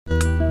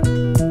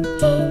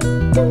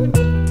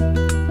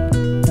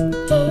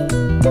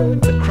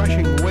The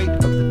crushing weight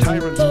of the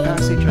tyrant's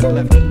passage had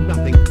left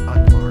nothing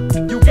unmarked.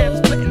 You get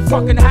split in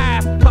fucking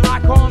half, the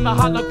icon, the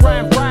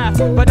hologram wrath.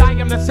 But I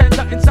am the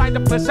center inside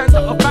the placenta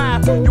of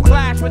math. You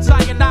clash with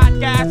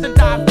cyanide gas and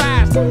die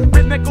fast.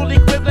 Rhythmical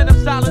equivalent of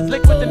solids,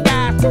 liquids, and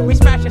gas. We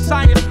smash your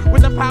sinus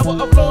with the power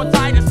of Lord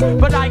Titus.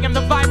 But I am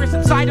the virus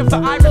inside of the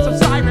iris of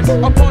Cyrus.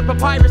 Upon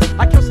papyrus,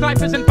 I kill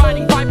snipers and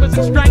biting vipers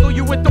and strangle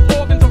you with the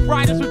organs of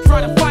riders who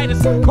try to fight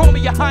us. Call me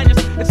your highness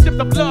and sip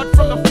the blood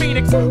from the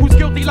phoenix, who's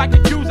guilty like the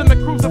Jews in the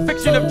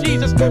crucifixion of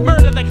Jesus.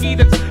 Murder the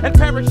heathens and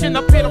perish in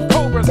the pit of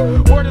cobras.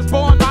 Word is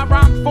born, my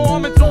rhymes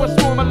form into a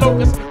swarm of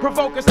locusts.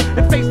 Provoke us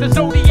and face the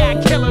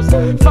zodiac killers.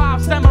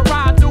 5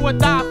 samurai, do or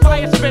die,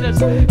 fire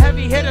spitters.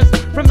 Heavy hitters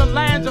from the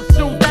lands of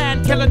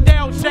Sudan. Killer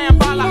Dale,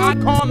 Shambhala,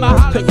 icon, the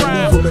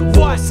hologram.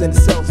 What? Send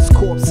cells his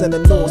corpse in the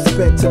north.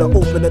 Spent to the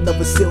opening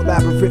of a sealed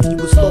labyrinth. You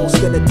was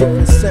lost in a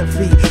different scent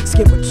feed.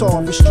 Skin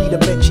retard, with street of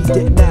mention.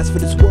 Didn't ask for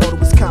this world, it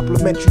was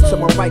complimentary to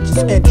my righteous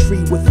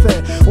entry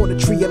within. On the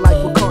tree of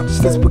life where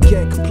consciousness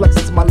began. Complex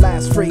is my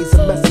last phrase.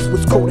 A message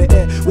was coded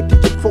in with the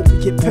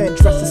appropriate pen.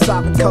 Dressed in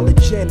sovereign colored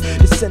gin.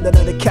 Descendant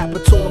of the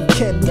capital, I'm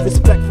Ken. With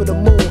respect for the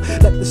moon.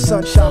 Let the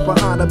sun shine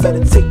behind her.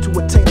 Meditate to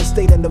attain a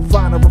state of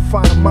nirvana.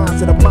 Refine the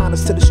minds of the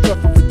miners to the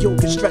strength of a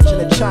yoga. Stretching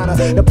in China.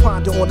 To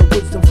ponder on the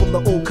wisdom from the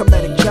old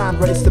comedic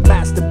genre. It's the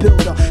master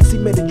builder.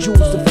 Cemented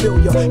jewels to fill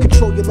ya.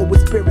 Control your lower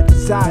spirit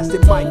desires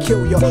that might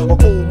kill ya. Or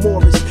old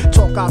Morris.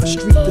 Talk out the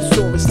street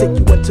thesaurus. Take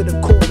you into the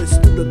chorus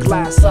through the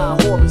glass eye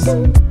horrors.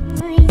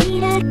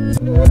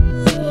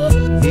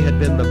 He had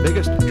been the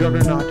biggest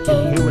juggernaut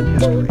in human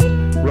history,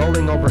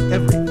 rolling over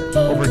everything,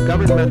 over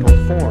governmental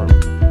form,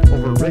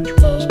 over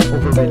rituals,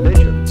 over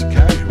religions,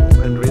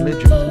 casual and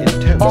religions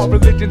intense. All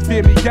religions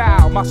fear me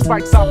down, my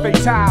strikes are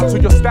fatal. So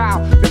your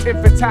style is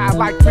infantile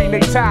like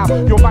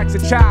prenatal. Your mic's a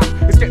child,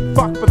 it's getting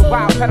fucked with a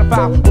wild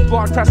pedophile. With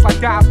blonde crest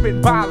like guys,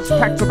 spitting violence,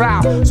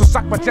 pectoral. So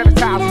suck my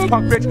genitals, you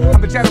punk bitch,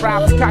 I'm the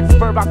general. Concoct the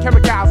verb out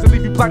chemicals and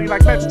leave you bloody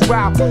like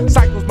menstrual.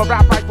 Cycles, my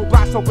rap rifle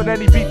blast open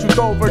any beat you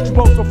go.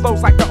 Virtuoso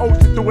flows like the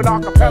ocean through an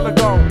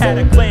archipelago. At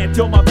a glance,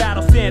 yo, my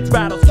battle stance,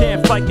 rattles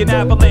camps like an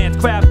avalanche.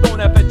 Crabs don't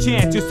have a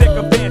chance, you're sick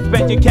of fans.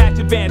 Bet your catch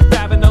advance,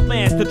 grabbing the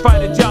lance to try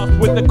to joust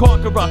with the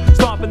conqueror.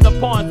 Stomping the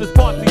pawns to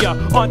sponsor ya.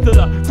 Onto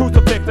the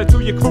crucifix, or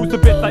to your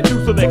crucifix like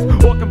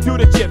Mucilix. Or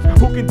computer chips,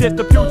 who can diss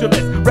the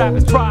pugilist?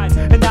 Rappers tried,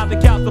 and now they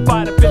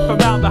calcify the fit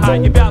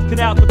formaldehyde. Your vows can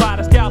alcify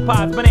the scalp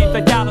hides. My name's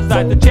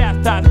italicized, the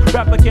chastise.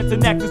 Replicants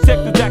and nexus,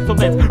 six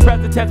excellence.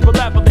 President's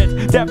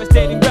malevolence,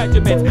 devastating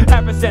regiments.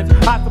 Ever since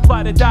I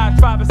supplied a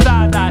diatribe of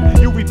cyanide,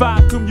 you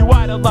revive whom you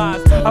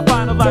idolize. I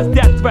finalize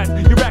death threats,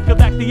 you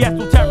recollect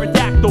the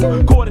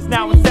pterodactyl. Court is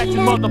now in session,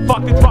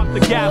 motherfucker, drop the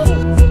gavel.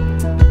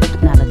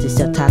 Knowledge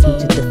itself ties me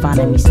to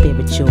defining me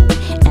spiritual.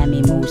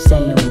 Animal,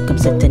 senu,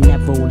 comes to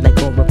never like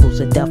oracles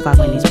of Delphi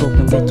when these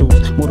spoken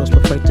rituals. Mortals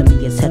refer to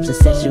me as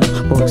heterosexual,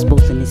 for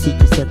exposing the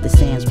secrets of the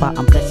sands while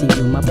I'm blessing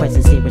you. My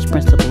presence here is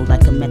principle,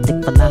 like a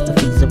mythic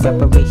philosophies of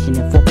reparation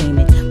and for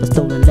payment for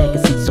stolen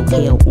legacy. So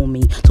hail on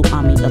me, to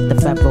army of the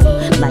Pharaoh.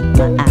 Like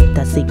my act,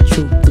 I seek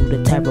truth through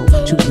the tarot,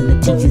 choosing the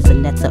teachings of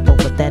Netta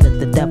over that of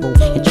the devil,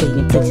 and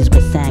trading places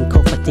with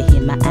Sankofa to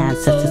hear my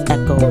ancestors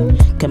echo.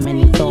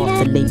 Commending thoughts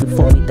to lay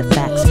before me the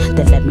facts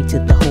that led me to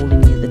the holy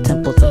near the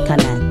temples of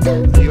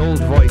Karnak. The old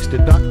voice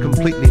did not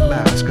completely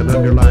mask an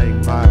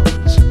underlying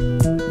violence.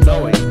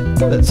 Knowing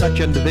that such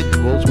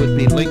individuals would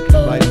be linked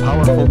by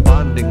powerful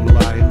bonding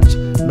lines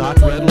not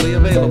readily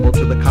available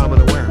to the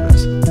common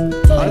awareness,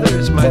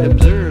 others might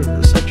observe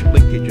such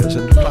linkages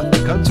and plot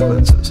the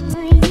consequences,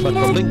 but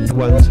the linked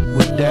ones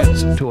would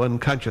dance to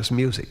unconscious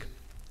music.